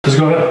Just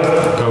go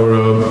ahead. Howard,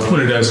 I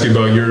wanted to ask you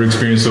about your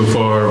experience so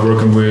far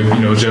working with,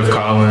 Jeff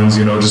Collins,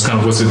 just kind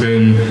of what's it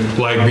been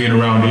like being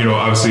around,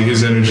 obviously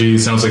his energy. It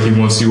sounds like he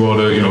wants you all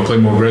to, play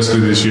more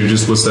aggressively this year.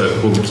 Just what's that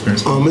whole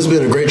experience? It's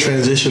been a great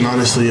transition,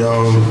 honestly.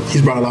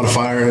 He's brought a lot of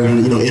fire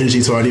and, energy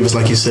to our defense,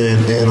 like you said.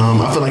 And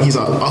I feel like he's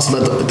also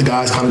let the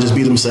guys kind of just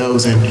be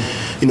themselves and,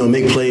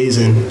 make plays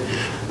and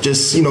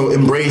just,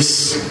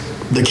 embrace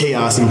the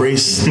chaos,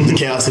 embrace the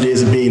chaos it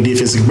is of being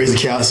defense, embrace the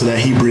chaos that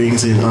he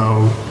brings and,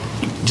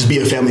 just be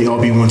a family,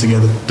 all be one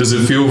together. Does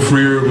it feel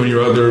freer when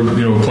you're out there,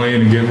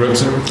 playing and getting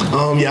reps and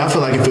everything? Yeah, I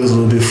feel like it feels a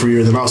little bit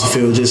freer. Then I also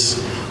feel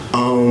just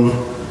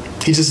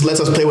he just lets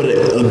us play with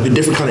a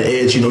different kind of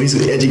edge. He's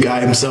an edgy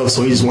guy himself,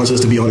 so he just wants us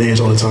to be on edge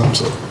all the time.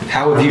 So,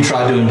 how have you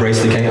tried to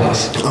embrace the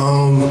chaos?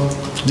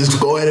 Just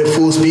go at it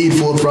full speed,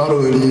 full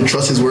throttle, and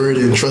trust his word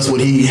and trust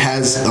what he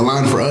has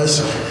aligned for us,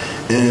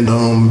 and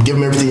give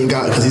him everything he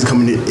got because he's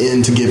coming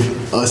in to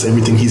give us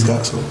everything he's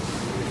got. So,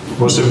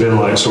 what's it been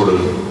like, sort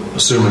of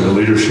assuming the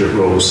leadership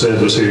role?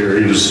 Sid was here,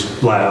 he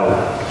was loud,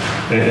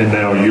 and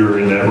now you're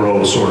in that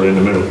role sort of in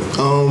the middle.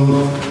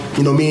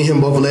 Me and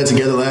him both led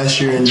together last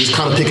year and just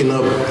kind of picking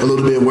up a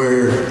little bit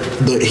where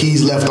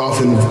he's left off,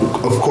 and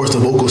of course the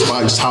vocal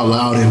spot, just how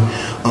loud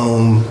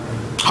and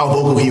how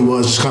vocal he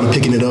was, just kind of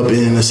picking it up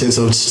in a sense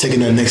of just taking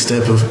that next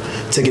step of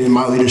taking in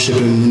my leadership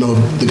and,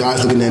 the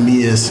guys looking at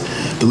me as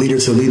the leader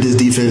to lead this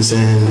defense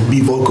and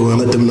be vocal and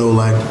let them know,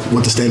 like,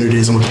 what the standard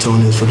is and what the tone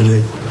is for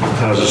today.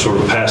 How's it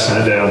sort of passing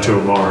that down to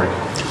Amari?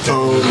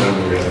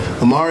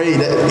 Amari,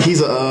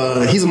 he's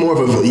a more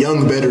of a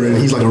young veteran.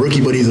 He's like a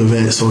rookie, but he's a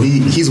vet. So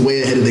he's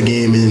way ahead of the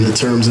game in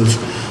terms of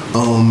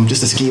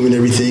just the scheme and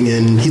everything.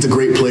 And he's a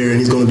great player, and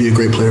he's going to be a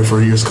great player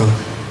for years to come.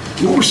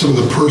 What were some of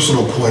the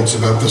personal points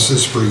of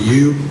emphasis for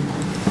you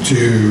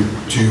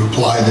to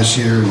apply this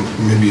year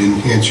and maybe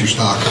enhance your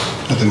stock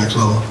at the next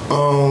level?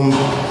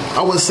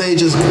 I would say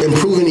just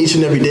improving each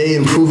and every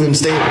day,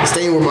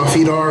 staying where my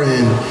feet are,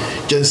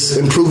 and just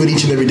improving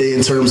each and every day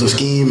in terms of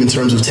scheme, in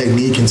terms of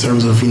technique, in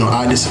terms of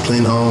eye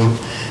discipline,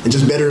 and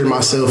just bettering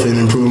myself and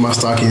improving my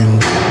stock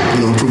and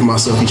improving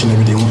myself each and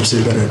every day,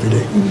 1% better every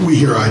day. We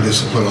hear eye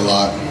discipline a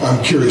lot.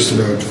 I'm curious to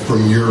know,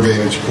 from your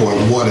vantage point,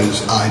 what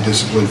is eye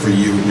discipline for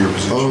you in your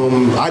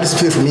position? Eye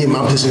discipline for me in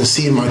my position is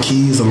seeing my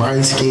keys, the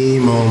line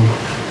scheme,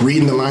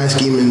 reading the line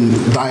scheme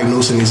and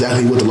diagnosing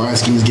exactly what the line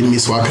scheme is giving me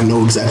so I can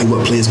know exactly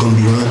what play is going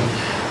to be run.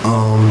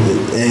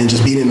 And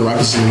just being in the right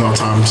position at all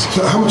times.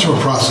 So how much of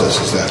a process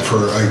is that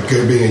for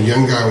being a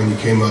young guy when you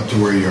came up to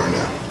where you are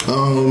now?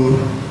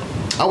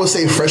 I would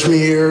say freshman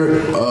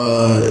year,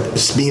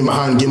 just being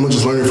behind Gimel,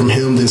 just learning from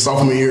him. Then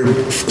sophomore year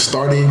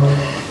starting.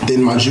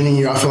 Then my junior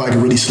year, I feel like it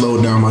really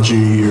slowed down my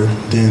junior year.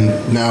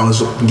 Then now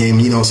it's a game,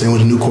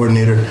 with a new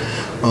coordinator.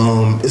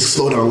 It's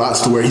slowed down a lot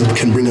to where he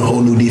can bring a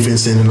whole new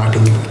defense in and I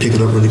can pick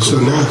it up really quick. So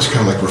now it's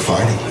kind of like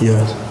refining.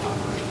 Yeah.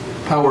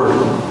 Howard,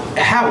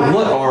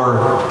 what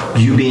are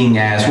you being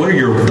asked? What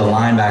are the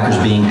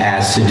linebackers being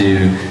asked to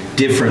do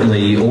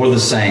differently or the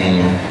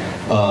same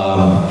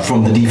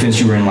from the defense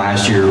you were in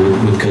last year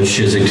with Coach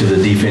Chizik to the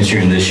defense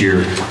you're in this year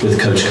with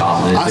Coach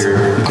Collins? Is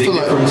there a big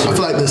difference? I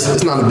feel like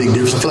it's not a big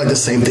difference. I feel like the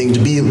same thing. To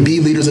be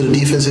leaders of the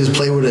defenses,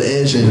 play with the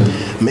edge,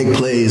 and make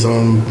plays.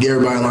 Get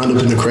everybody lined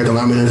up in the correct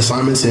alignment and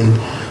assignments, and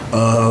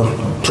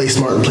play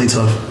smart and play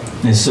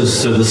tough. And so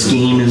the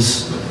scheme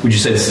is, would you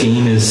say the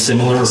scheme is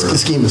similar? The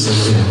scheme is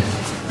similar. Yeah.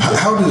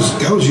 How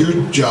is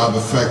your job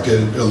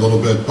affected a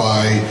little bit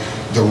by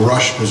the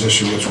rush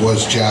position, which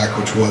was Jack,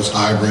 which was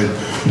hybrid?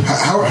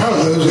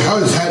 How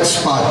is that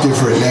spot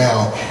different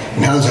now,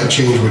 and how does that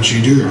change what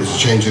you do? Or does it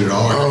change it at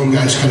all? Or you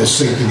guys kind of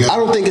sync together? I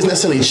don't think it's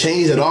necessarily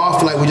changed at all. I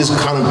feel like we just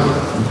kind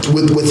of,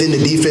 within the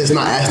defense,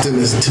 not ask them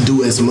to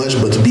do as much,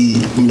 but to be,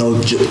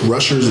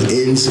 rushers and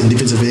ends and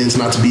defensive ends,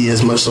 not to be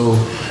as much so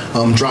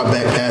drop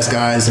back pass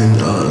guys and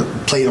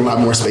play a lot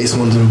more space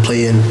on them,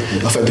 play and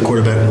affect the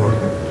quarterback more.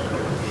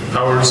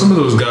 Howard, some of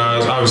those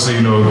guys, obviously,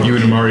 you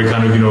and Amari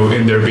kind of,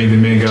 in there being the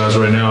main guys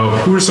right now.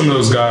 Who are some of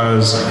those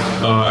guys,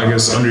 I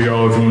guess, under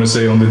y'all, if you want to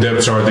say, on the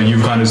depth chart that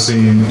you've kind of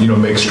seen,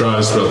 make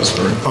strides throughout the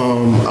spring?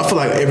 I feel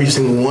like every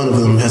single one of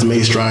them has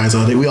made strides.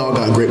 We all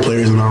got great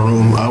players in our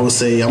room. I would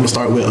say I'm going to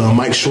start with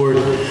Mike Short,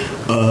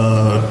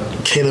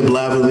 Caleb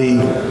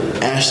Laverly,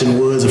 Ashton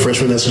Woods, a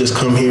freshman that's just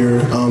come here,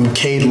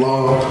 Cade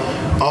Law,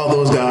 all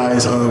those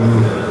guys,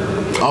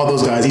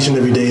 each and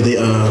every day, they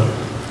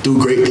do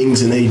great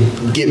things and they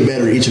get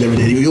better each and every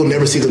day. You'll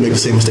never see them make the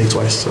same mistake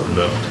twice. So.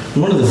 No.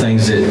 One of the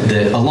things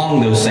that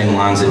along those same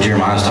lines that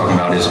Jeremiah's talking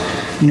about is,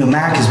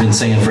 Mac has been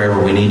saying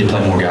forever, we need to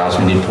play more guys,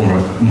 we need to play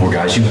more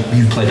guys.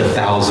 You've played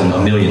 1,000,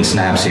 a million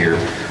snaps here.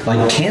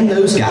 Like, can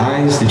those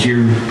guys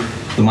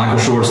the Michael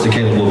Shorts, the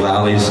Caleb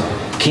LaValleys,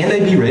 can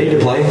they be ready to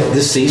play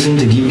this season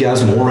to give you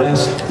guys more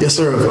rest? Yes,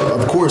 sir.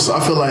 Of course.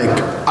 I feel like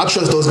I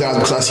trust those guys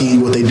because I see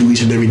what they do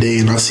each and every day,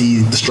 and I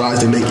see the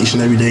strides they make each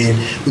and every day.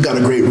 And we got a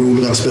great room.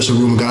 We got a special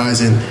room of guys,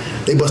 and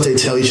they bust their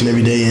tail each and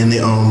every day, and they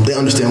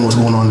understand what's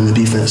going on in the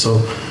defense. So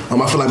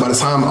I feel like by the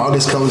time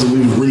August comes and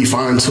we really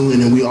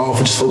fine-tune and we all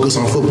just focus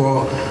on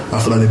football,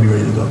 I feel like they'll be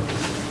ready to go.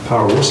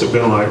 Howard, what's it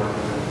been like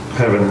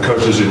having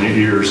coaches in your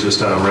ears this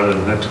time rather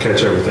than have to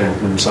catch everything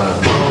from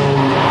sign?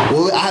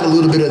 Well, I had a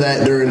little bit of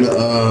that during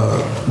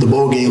the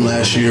bowl game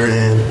last year,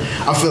 and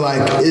I feel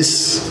like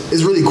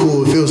it's really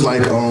cool. It feels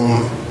like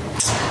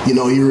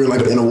you're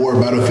like in a war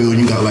battlefield.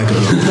 You got like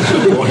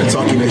a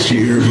walkie-talkie next to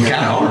your ear.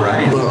 Kind of all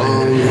right.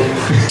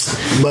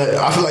 But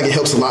I feel like it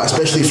helps a lot,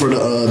 especially for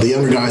the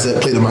younger guys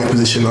that play the mic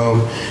position.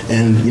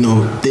 And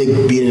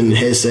they being in the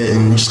headset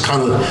and just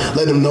kind of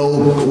let them know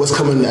what's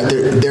coming at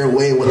their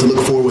way and what to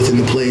look for within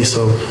the play.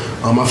 So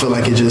I feel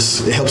like it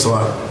helps a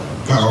lot.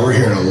 We're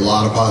hearing a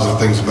lot of positive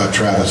things about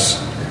Travis,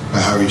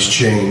 how he's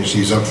changed.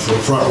 He's up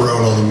front row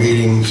in all the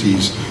meetings.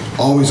 He's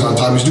always on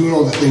time. He's doing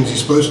all the things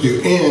he's supposed to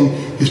do, and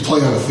his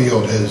play on the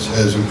field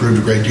has improved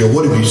a great deal.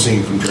 What have you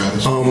seen from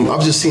Travis?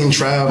 I've just seen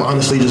Trav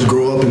honestly just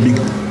grow up and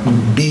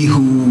be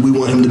who we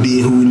want him to be,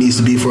 who he needs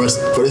to be for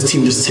this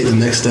team just to take the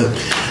next step.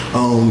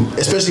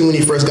 Especially when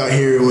he first got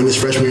here, when his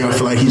freshman year, I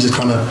feel like he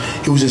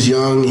was just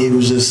young, he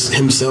was just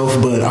himself,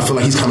 but I feel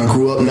like he's kind of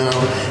grew up now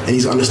and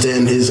he's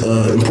understanding his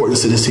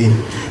importance to this team.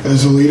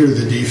 As a leader of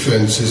the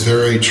defense, is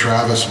there a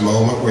Travis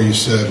moment where you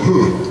said,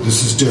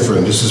 this is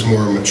different, this is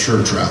more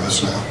mature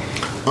Travis now?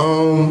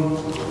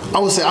 I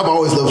would say I've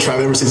always loved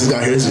Travis ever since he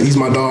got here. He's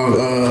my dog.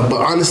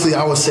 But honestly,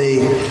 I would say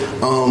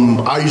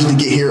I usually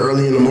get here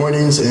early in the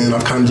mornings, and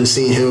I've kind of just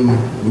seen him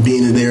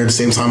being there at the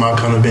same time I've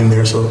kind of been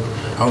there. So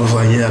I was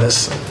like, yeah,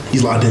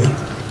 he's locked in.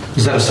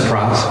 Is that a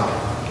surprise?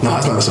 No,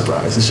 it's not a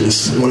surprise. It's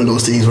just one of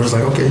those things where it's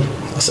like, okay,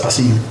 I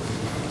see you.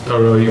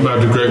 Oh, you might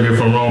have to correct me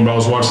if I'm wrong, but I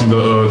was watching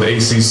the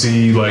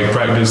ACC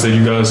practice that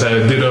you guys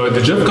had.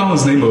 Did Jeff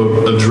Collins name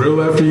a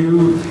drill after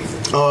you?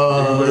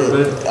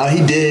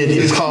 He did.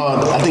 It's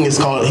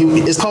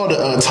called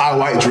a Ty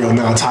White drill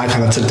now. Ty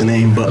kind of took the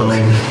name, but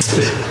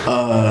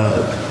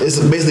it's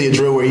basically a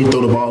drill where you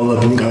throw the ball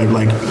up and you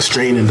gotta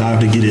strain and dive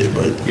to get it.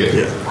 But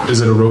yeah.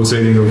 Is it a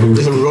rotating of who?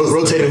 It's a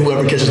rotating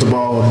whoever catches the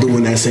ball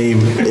doing that same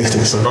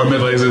instance. So. I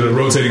meant is it a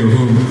rotating of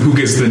who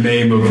gets the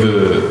name of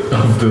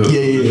the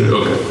Yeah.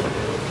 Okay.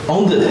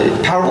 On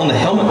the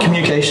helmet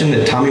communication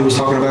that Tommy was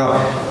talking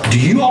about, do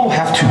you all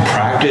have to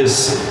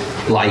practice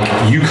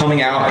you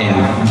coming out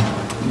and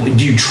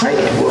do you trade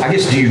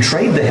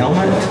the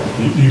helmet?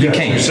 You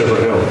can't. 2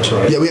 separate helmets,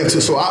 right? Yeah, we have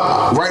two. So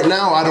right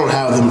now I don't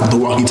have the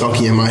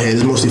walkie-talkie in my head.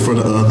 It's mostly for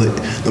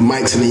the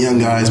mics and the young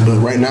guys. But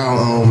right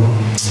now,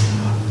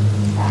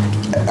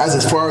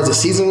 as far as the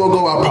season will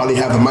go, I'll probably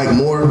have the mic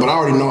more. But I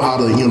already know how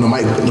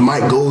the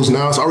mic goes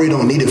now, so I already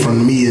don't need it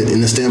from me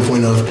in the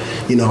standpoint of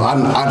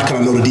I kind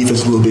of know the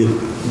defense a little bit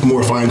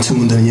more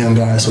fine-tuned than young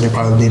guys, so they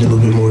probably need a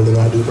little bit more than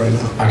I do right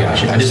now. I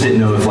got you. I just didn't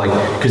know if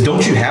because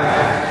don't you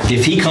have,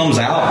 if he comes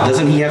out,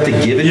 doesn't he have to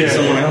give it to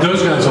someone else?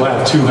 Those guys will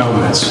have 2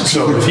 helmets.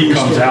 So if he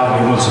comes out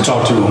and he wants to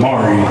talk to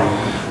Amari,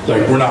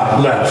 we're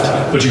not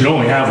left, but you can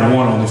only have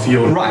one on the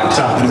field. Right.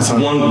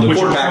 One, which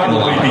would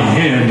probably be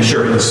him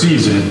during the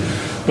season.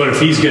 But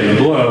if he's getting a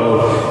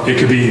blow, it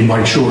could be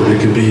Mike Short,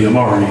 it could be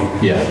Amari.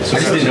 Yeah. So I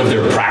just didn't know if they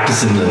were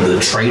practicing the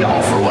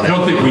trade-off or whatever. I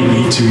don't think we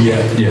need to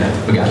yet. Yeah,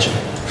 I got you.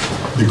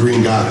 The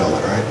green dot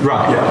helmet, right?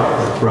 Right.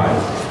 Yeah.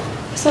 Right.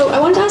 So I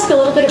wanted to ask a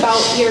little bit about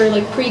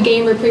your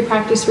pre-game or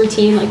pre-practice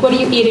routine. What do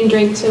you eat and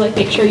drink to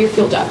make sure you're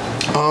fueled up?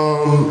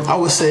 I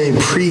would say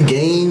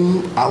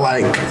pre-game, I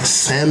like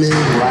salmon,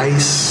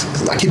 rice.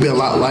 I keep it a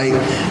lot light.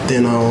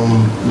 Then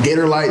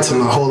Gator Lights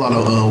and a whole lot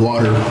of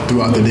water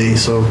throughout the day.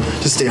 So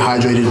just stay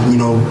hydrated,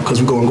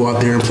 because we're going to go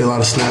out there and play a lot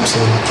of snaps. So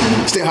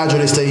stay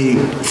hydrated, stay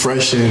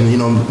fresh, and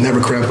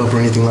never cramp up or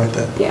anything like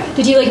that. Yeah.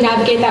 Did you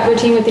navigate that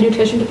routine with the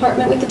nutrition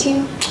department with the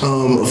team?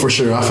 For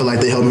sure. I feel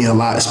like they helped me a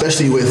lot,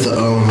 especially with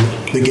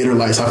the Gator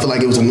Lights. I feel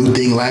like it was a new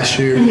thing last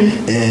year,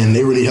 and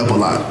they really help a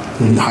lot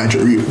in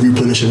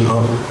replenishing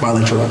my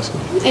electrolytes.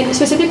 And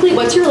specifically,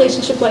 what's your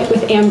relationship like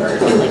with Amber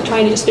and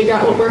trying to just figure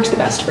out what works the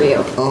best for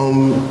you?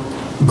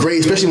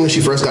 Great, especially when she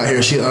first got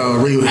here. She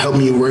really helped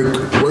me work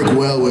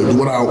well with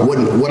what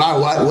I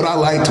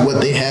liked,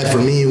 what they had for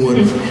me,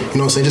 and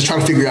just trying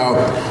to figure out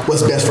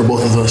what's best for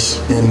both of us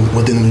and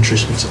within the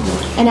nutrition. So.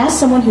 And as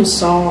someone who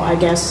saw, I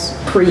guess,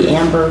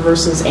 pre-Amber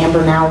versus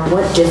Amber now,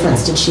 what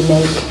difference did she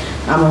make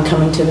when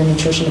coming to the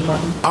nutrition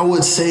department? I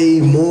would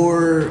say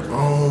more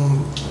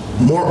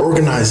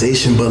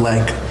organization, but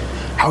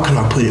how can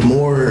I put it?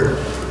 More,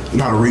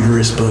 not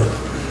rigorous, but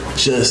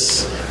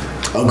just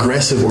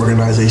aggressive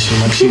organization.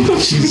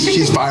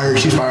 She's fired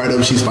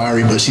up, she's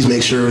fiery, but she's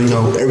make sure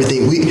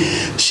everything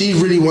she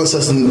really wants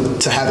us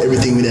to have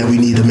everything that we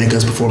need to make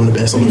us perform the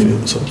best on the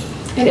field. So.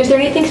 And is there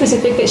anything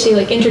specific that she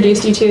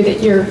introduced you to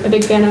that you're a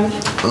big fan of?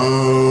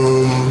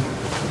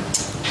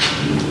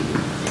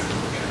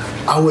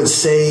 I would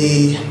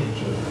say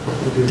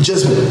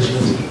just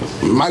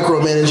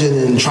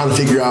micromanaging and trying to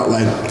figure out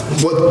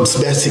what's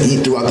best to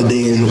eat throughout the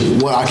day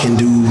and what I can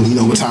do,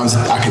 what times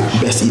I can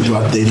best eat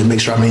throughout the day to make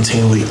sure I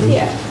maintain weight.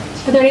 Yeah.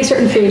 Are there any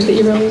certain foods that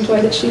you really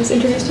enjoy that she's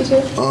introduced you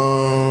to?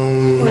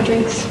 Or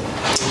drinks?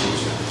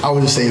 I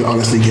would just say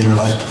honestly Gator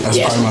Light. That's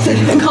probably my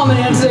favorite. Common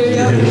answer,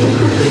 yeah.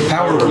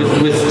 Power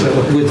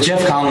with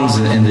Jeff Collins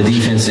and the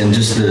defense and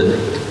just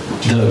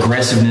the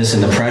aggressiveness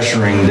and the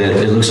pressuring that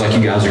it looks like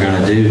you guys are going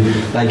to do.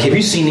 Like, have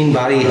you seen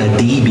anybody, a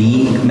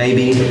DB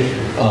maybe,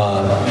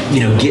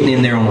 getting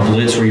in there on a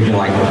blitz where you've been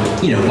like,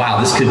 wow,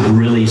 this could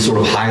really sort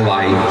of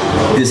highlight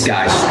this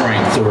guy's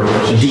strength, or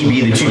a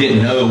DB that you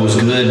didn't know was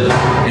good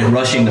at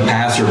rushing the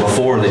passer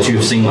before that you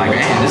have seen like,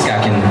 man, this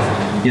guy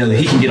can,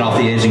 he can get off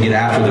the edge and get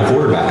after the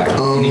quarterback.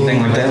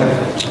 Anything like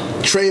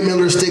that? Trey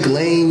Miller, Stick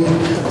Lane.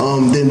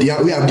 Then we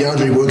have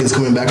DeAndre Wilkins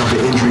coming back off an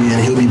injury,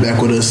 and he'll be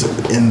back with us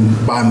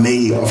by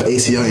May off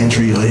ACL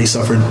injury he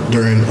suffered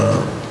during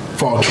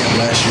fall camp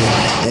last year.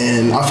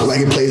 And I feel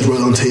like it plays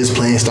well into his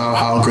playing style,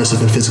 how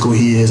aggressive and physical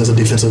he is as a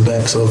defensive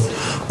back. So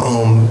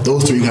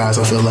those three guys,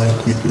 I feel like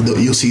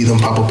you'll see them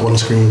pop up on the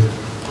screen.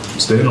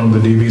 Staying on the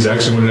DBs, I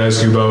actually wanted to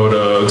ask you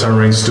about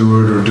Tyrone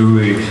Stewart or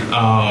Dooley.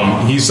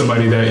 He's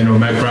somebody that,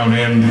 Mac Brown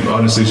and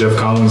honestly Jeff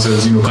Collins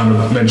has, kind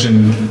of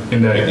mentioned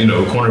in that,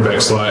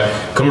 cornerback slot.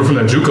 Coming from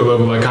that JUCO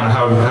level, like kind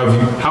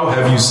of how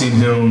have you seen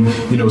him,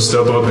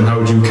 step up, and how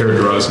would you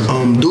characterize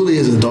him? Dooley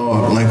is a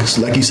dog.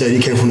 Like you said, he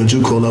came from the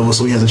JUCO level,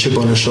 so he has a chip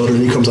on his shoulder,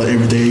 and he comes out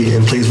every day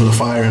and plays with a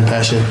fire and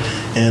passion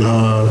and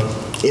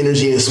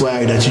energy and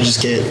swag that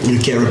you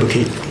can't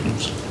replicate.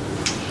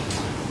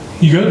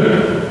 You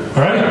good?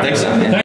 All right. Thanks, man.